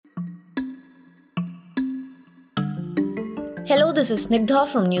Hello, this is Snigdha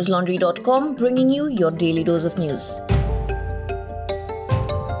from newslaundry.com bringing you your daily dose of news.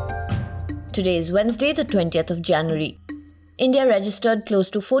 Today is Wednesday, the 20th of January. India registered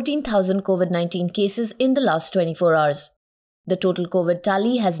close to 14,000 COVID-19 cases in the last 24 hours. The total COVID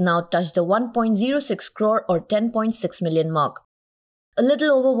tally has now touched the 1.06 crore or 10.6 million mark. A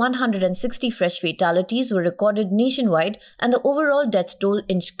little over 160 fresh fatalities were recorded nationwide and the overall death toll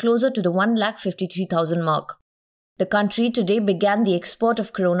inched closer to the 1,53,000 mark. The country today began the export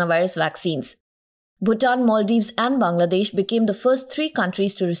of coronavirus vaccines. Bhutan, Maldives and Bangladesh became the first three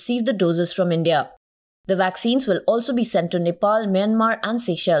countries to receive the doses from India. The vaccines will also be sent to Nepal, Myanmar and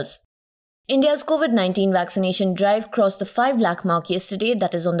Seychelles. India's COVID-19 vaccination drive crossed the 5 lakh mark yesterday,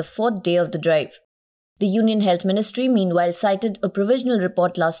 that is on the fourth day of the drive. The Union Health Ministry meanwhile cited a provisional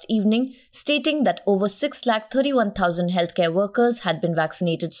report last evening stating that over 6,31,000 healthcare workers had been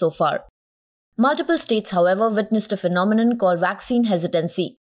vaccinated so far. Multiple states, however, witnessed a phenomenon called vaccine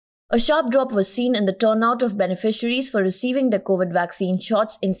hesitancy. A sharp drop was seen in the turnout of beneficiaries for receiving their COVID vaccine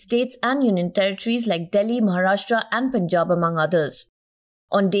shots in states and union territories like Delhi, Maharashtra and Punjab, among others.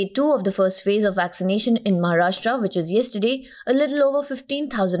 On day 2 of the first phase of vaccination in Maharashtra, which was yesterday, a little over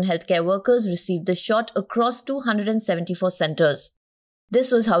 15,000 healthcare workers received the shot across 274 centres.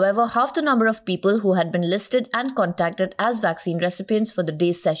 This was, however, half the number of people who had been listed and contacted as vaccine recipients for the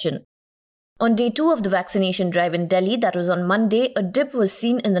day's session. On day 2 of the vaccination drive in Delhi, that was on Monday, a dip was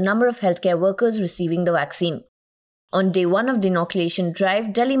seen in the number of healthcare workers receiving the vaccine. On day 1 of the inoculation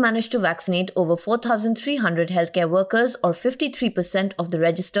drive, Delhi managed to vaccinate over 4,300 healthcare workers or 53% of the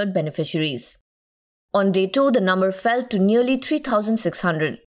registered beneficiaries. On day 2, the number fell to nearly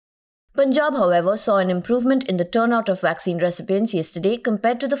 3,600. Punjab, however, saw an improvement in the turnout of vaccine recipients yesterday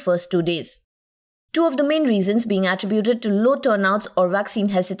compared to the first 2 days. Two of the main reasons being attributed to low turnouts or vaccine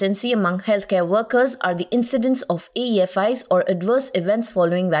hesitancy among healthcare workers are the incidence of AEFIs or adverse events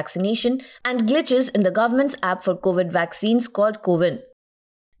following vaccination and glitches in the government's app for COVID vaccines called CoWIN.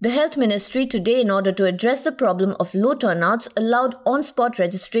 The Health Ministry today, in order to address the problem of low turnouts, allowed on-spot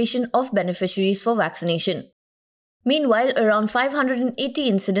registration of beneficiaries for vaccination. Meanwhile, around 580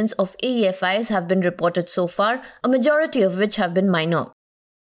 incidents of AEFIs have been reported so far, a majority of which have been minor.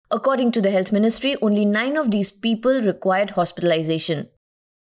 According to the Health Ministry, only 9 of these people required hospitalization.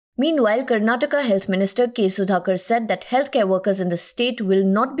 Meanwhile, Karnataka Health Minister K. Sudhakar said that healthcare workers in the state will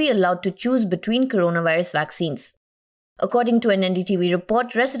not be allowed to choose between coronavirus vaccines. According to an NDTV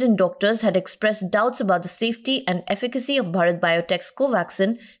report, resident doctors had expressed doubts about the safety and efficacy of Bharat Biotech's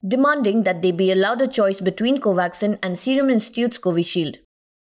Covaxin, demanding that they be allowed a choice between Covaxin and Serum Institute's Covishield.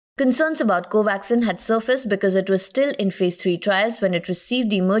 Concerns about Covaxin had surfaced because it was still in phase 3 trials when it received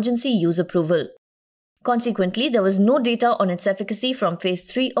the emergency use approval. Consequently, there was no data on its efficacy from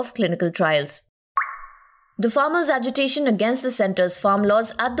phase 3 of clinical trials. The farmers' agitation against the centre's farm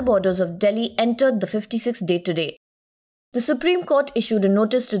laws at the borders of Delhi entered the 56th day today. The Supreme Court issued a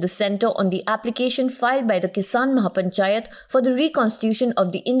notice to the centre on the application filed by the Kisan Mahapanchayat for the reconstitution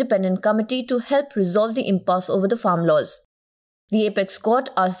of the independent committee to help resolve the impasse over the farm laws. The Apex Court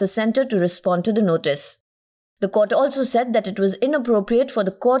asked the centre to respond to the notice. The court also said that it was inappropriate for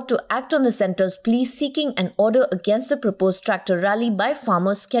the court to act on the centre's plea seeking an order against the proposed tractor rally by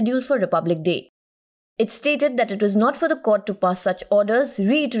farmers scheduled for Republic Day. It stated that it was not for the court to pass such orders,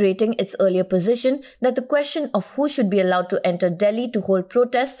 reiterating its earlier position that the question of who should be allowed to enter Delhi to hold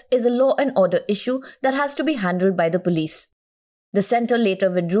protests is a law and order issue that has to be handled by the police. The centre later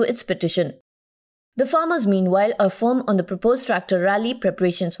withdrew its petition. The farmers, meanwhile, are firm on the proposed tractor rally,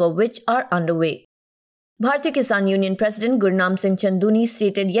 preparations for which are underway. Bharatiya Kisan Union President Gurnam Singh Chanduni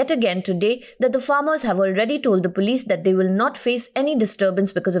stated yet again today that the farmers have already told the police that they will not face any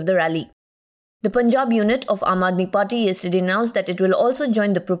disturbance because of the rally. The Punjab unit of Aam Aadmi Party yesterday announced that it will also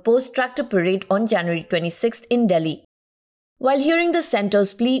join the proposed tractor parade on January 26th in Delhi. While hearing the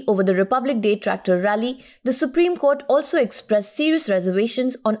centre's plea over the Republic Day tractor rally, the Supreme Court also expressed serious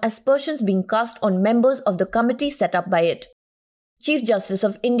reservations on aspersions being cast on members of the committee set up by it. Chief Justice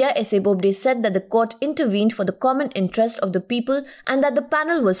of India S.A. Bobde said that the court intervened for the common interest of the people and that the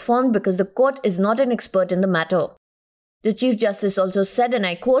panel was formed because the court is not an expert in the matter. The Chief Justice also said, and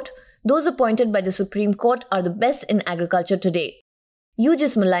I quote, "Those appointed by the Supreme Court are the best in agriculture today. You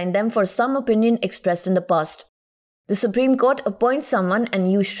just malign them for some opinion expressed in the past. The Supreme Court appoints someone and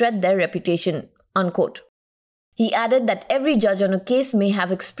you shred their reputation," unquote. He added that every judge on a case may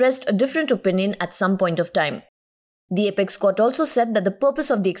have expressed a different opinion at some point of time. The Apex Court also said that the purpose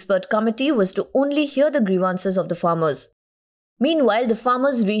of the expert committee was to only hear the grievances of the farmers. Meanwhile, the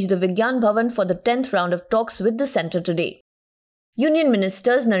farmers reached the Vigyan Bhavan for the 10th round of talks with the centre today. Union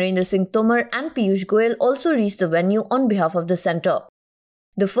Ministers Narendra Singh Tomar and Piyush Goyal also reached the venue on behalf of the centre.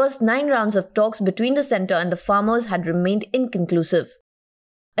 The first 9 rounds of talks between the centre and the farmers had remained inconclusive.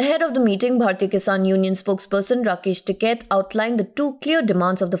 Ahead of the meeting, Bharatiya Kisan Union spokesperson Rakesh Tikait outlined the 2 clear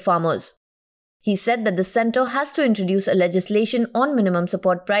demands of the farmers. He said that the centre has to introduce a legislation on minimum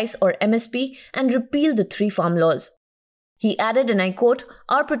support price or MSP and repeal the 3 farm laws. He added, and I quote,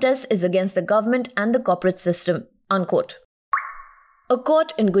 "Our protest is against the government and the corporate system," unquote. A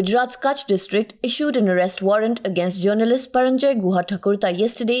court in Gujarat's Kutch district issued an arrest warrant against journalist Paranjay Guha Thakurta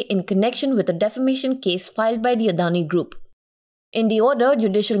yesterday in connection with a defamation case filed by the Adani Group. In the order,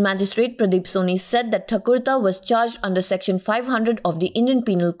 Judicial Magistrate Pradeep Soni said that Thakurta was charged under Section 500 of the Indian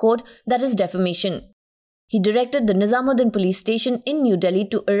Penal Code, that is defamation. He directed the Nizamuddin police station in New Delhi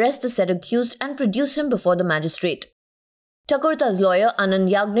to arrest the said accused and produce him before the magistrate. Thakurta's lawyer Anand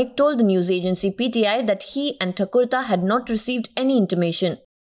Yagnik told the news agency PTI that he and Thakurta had not received any intimation.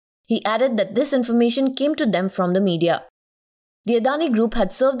 He added that this information came to them from the media. The Adani Group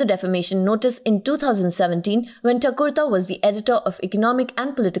had served the defamation notice in 2017 when Thakurta was the editor of Economic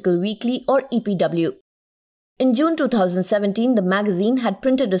and Political Weekly or EPW. In June 2017, the magazine had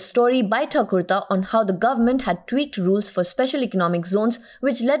printed a story by Thakurta on how the government had tweaked rules for special economic zones,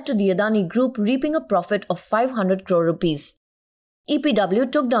 which led to the Adani Group reaping a profit of 500 crore rupees.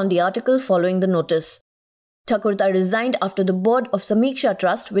 EPW took down the article following the notice. Thakurta resigned after the board of Samiksha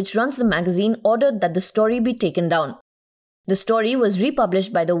Trust, which runs the magazine, ordered that the story be taken down. The story was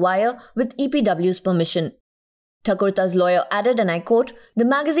republished by The Wire with EPW's permission. Thakurta's lawyer added, and I quote, "The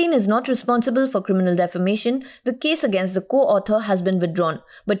magazine is not responsible for criminal defamation. The case against the co-author has been withdrawn,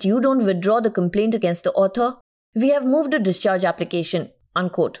 but you don't withdraw the complaint against the author. We have moved a discharge application,"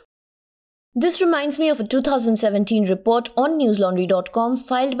 unquote. This reminds me of a 2017 report on newslaundry.com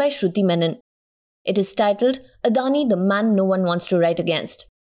filed by Shruti Menon. It is titled, "Adani, the man no one wants to write against."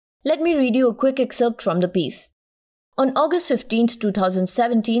 Let me read you a quick excerpt from the piece. On August 15,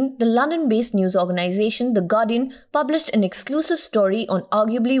 2017, the London-based news organisation The Guardian published an exclusive story on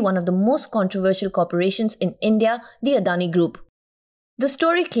arguably one of the most controversial corporations in India, the Adani Group. The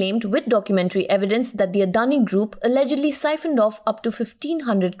story claimed with documentary evidence that the Adani Group allegedly siphoned off up to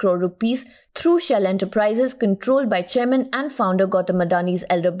 1,500 crore rupees through shell enterprises controlled by chairman and founder Gautam Adani's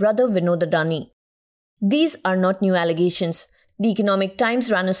elder brother Vinod Adani. These are not new allegations. The Economic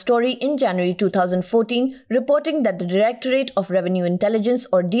Times ran a story in January 2014 reporting that the Directorate of Revenue Intelligence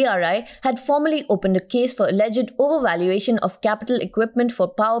or DRI had formally opened a case for alleged overvaluation of capital equipment for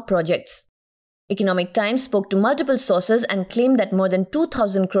power projects. Economic Times spoke to multiple sources and claimed that more than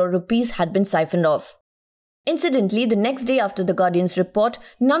 2,000 crore rupees had been siphoned off. Incidentally, the next day after The Guardian's report,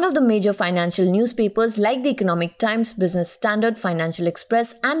 none of the major financial newspapers like The Economic Times, Business Standard, Financial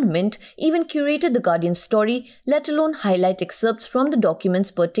Express and Mint even curated The Guardian's story, let alone highlight excerpts from the documents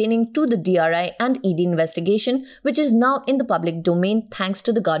pertaining to the DRI and ED investigation, which is now in the public domain thanks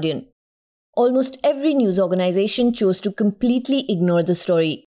to The Guardian. Almost every news organization chose to completely ignore the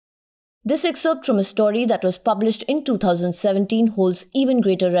story. This excerpt from a story that was published in 2017 holds even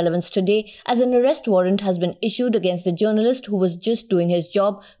greater relevance today as an arrest warrant has been issued against the journalist who was just doing his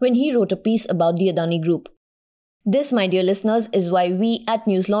job when he wrote a piece about the Adani Group. This, my dear listeners, is why we at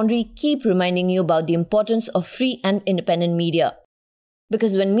News Laundry keep reminding you about the importance of free and independent media.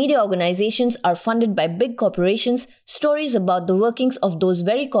 Because when media organizations are funded by big corporations, stories about the workings of those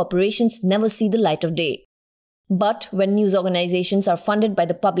very corporations never see the light of day. But when news organizations are funded by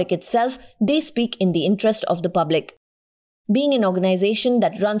the public itself, they speak in the interest of the public. Being an organization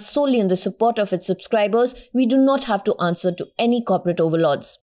that runs solely on the support of its subscribers, we do not have to answer to any corporate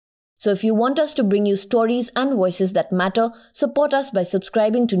overlords. So if you want us to bring you stories and voices that matter, support us by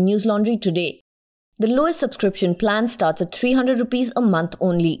subscribing to News Laundry today. The lowest subscription plan starts at 300 rupees a month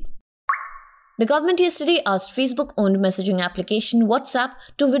only. The government yesterday asked Facebook-owned messaging application WhatsApp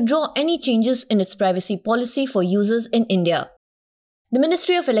to withdraw any changes in its privacy policy for users in India. The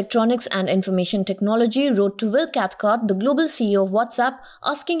Ministry of Electronics and Information Technology wrote to Will Cathcart, the global CEO of WhatsApp,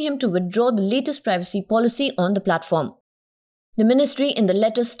 asking him to withdraw the latest privacy policy on the platform. The ministry in the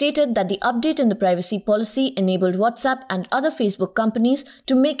letter stated that the update in the privacy policy enabled WhatsApp and other Facebook companies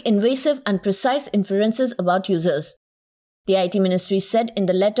to make invasive and precise inferences about users. The IT ministry said in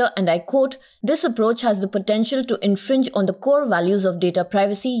the letter, and I quote, "This approach has the potential to infringe on the core values of data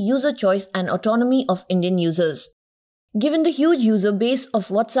privacy, user choice and autonomy of Indian users." Given the huge user base of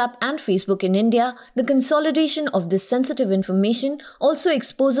WhatsApp and Facebook in India, the consolidation of this sensitive information also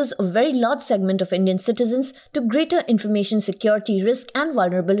exposes a very large segment of Indian citizens to greater information security risk and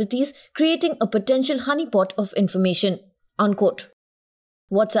vulnerabilities, creating a potential honeypot of information. Unquote.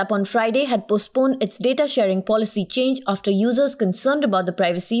 WhatsApp on Friday had postponed its data sharing policy change after users concerned about the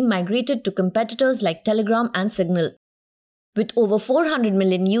privacy migrated to competitors like Telegram and Signal. With over 400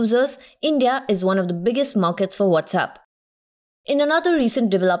 million users, India is one of the biggest markets for WhatsApp. In another recent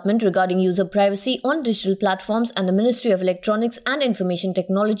development regarding user privacy on digital platforms and the Ministry of Electronics and Information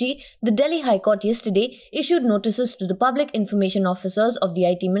Technology, the Delhi High Court yesterday issued notices to the public information officers of the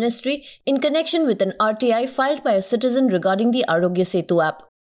IT Ministry in connection with an RTI filed by a citizen regarding the Arogya Setu app.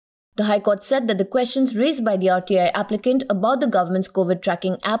 The High Court said that the questions raised by the RTI applicant about the government's COVID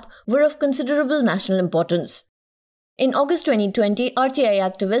tracking app were of considerable national importance. In August 2020, RTI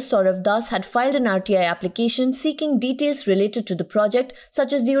activist Saurav Das had filed an RTI application seeking details related to the project,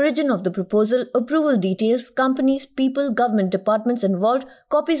 such as the origin of the proposal, approval details, companies, people, government departments involved,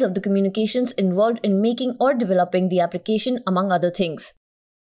 copies of the communications involved in making or developing the application, among other things.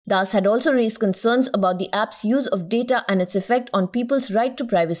 Das had also raised concerns about the app's use of data and its effect on people's right to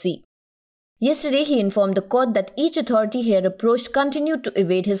privacy. Yesterday, he informed the court that each authority he had approached continued to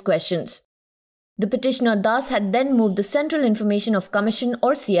evade his questions. The petitioner Das had then moved the Central Information of Commission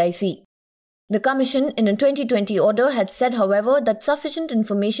or CIC. The Commission, in a 2020 order, had said, however, that sufficient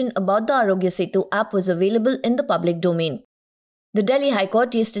information about the Arogya Setu app was available in the public domain. The Delhi High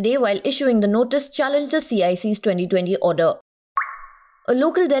Court yesterday, while issuing the notice, challenged the CIC's 2020 order. A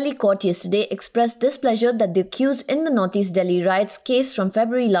local Delhi court yesterday expressed displeasure that the accused in the Northeast Delhi riots case from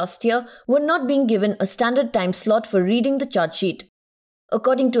February last year were not being given a standard time slot for reading the charge sheet.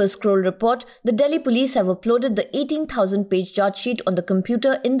 According to a Scroll report, the Delhi police have uploaded the 18,000-page charge sheet on the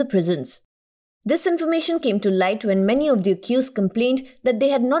computer in the prisons. This information came to light when many of the accused complained that they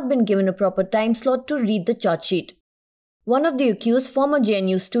had not been given a proper time slot to read the charge sheet. One of the accused, former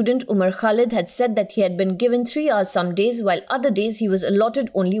JNU student Umar Khalid, had said that he had been given 3 hours some days, while other days he was allotted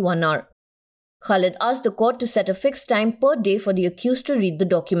only 1 hour. Khalid asked the court to set a fixed time per day for the accused to read the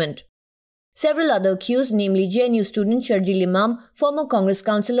document. Several other accused, namely JNU student Sharjil Imam, former Congress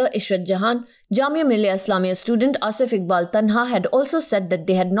councillor Ishrat Jahan, Jamia Millia Islamia student Asif Iqbal Tanha, had also said that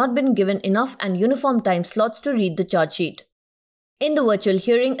they had not been given enough and uniform time slots to read the charge sheet. In the virtual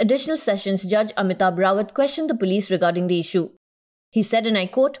hearing, Additional Sessions Judge Amitabh Rawat questioned the police regarding the issue. He said, and I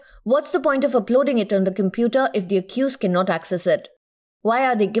quote, "What's the point of uploading it on the computer if the accused cannot access it? Why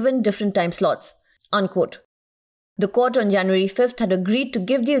are they given different time slots?" Unquote. The court on January 5th had agreed to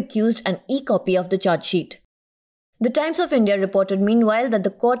give the accused an e-copy of the charge sheet. The Times of India reported meanwhile that the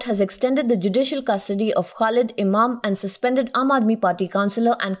court has extended the judicial custody of Khalid Imam and suspended Aam Aadmi Party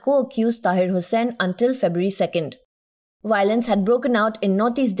councillor and co-accused Tahir Hussain until February 2nd. Violence had broken out in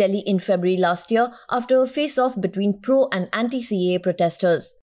Northeast Delhi in February last year after a face-off between pro- and anti-CAA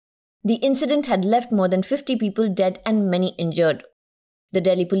protesters. The incident had left more than 50 people dead and many injured. The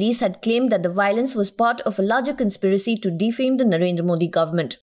Delhi police had claimed that the violence was part of a larger conspiracy to defame the Narendra Modi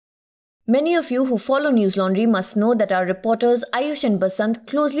government. Many of you who follow News Laundry must know that our reporters Ayush and Basant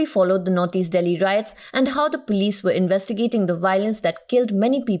closely followed the Northeast Delhi riots and how the police were investigating the violence that killed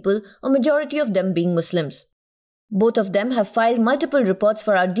many people, a majority of them being Muslims. Both of them have filed multiple reports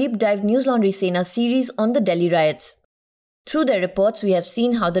for our Deep Dive News Laundry Sena series on the Delhi riots. Through their reports, we have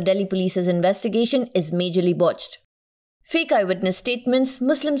seen how the Delhi police's investigation is majorly botched. Fake eyewitness statements,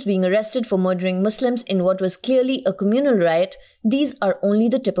 Muslims being arrested for murdering Muslims in what was clearly a communal riot, these are only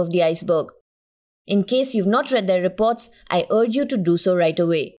the tip of the iceberg. In case you've not read their reports, I urge you to do so right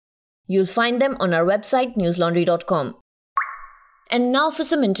away. You'll find them on our website newslaundry.com. And now for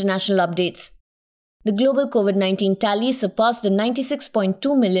some international updates. The global COVID-19 tally surpassed the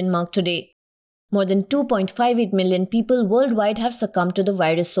 96.2 million mark today. More than 2.58 million people worldwide have succumbed to the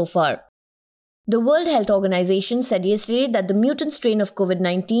virus so far. The World Health Organization said yesterday that the mutant strain of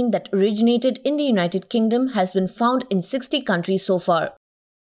COVID-19 that originated in the United Kingdom has been found in 60 countries so far.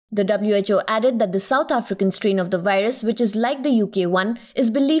 The WHO added that the South African strain of the virus, which is like the UK one,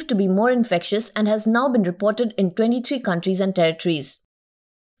 is believed to be more infectious and has now been reported in 23 countries and territories.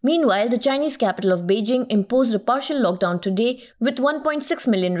 Meanwhile, the Chinese capital of Beijing imposed a partial lockdown today with 1.6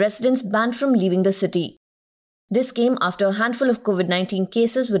 million residents banned from leaving the city. This came after a handful of COVID-19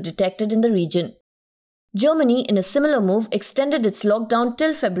 cases were detected in the region. Germany, in a similar move, extended its lockdown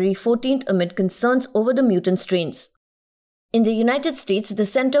till February 14th amid concerns over the mutant strains. In the United States, the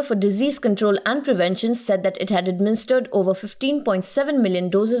Center for Disease Control and Prevention said that it had administered over 15.7 million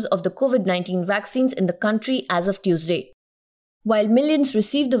doses of the COVID-19 vaccines in the country as of Tuesday. While millions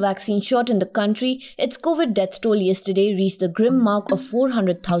received the vaccine shot in the country, its COVID death toll yesterday reached the grim mark of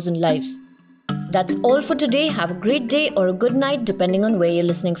 400,000 lives. That's all for today. Have a great day or a good night depending on where you're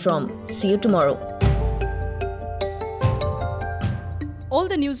listening from. See you tomorrow. All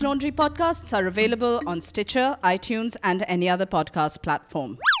the News Laundry podcasts are available on Stitcher, iTunes, and any other podcast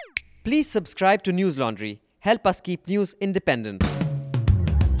platform. Please subscribe to News Laundry. Help us keep news independent.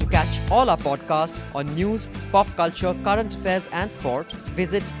 To catch all our podcasts on news, pop culture, current affairs, and sport,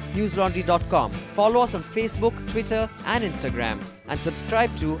 visit newslaundry.com. Follow us on Facebook, Twitter, and Instagram, and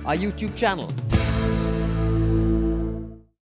subscribe to our YouTube channel.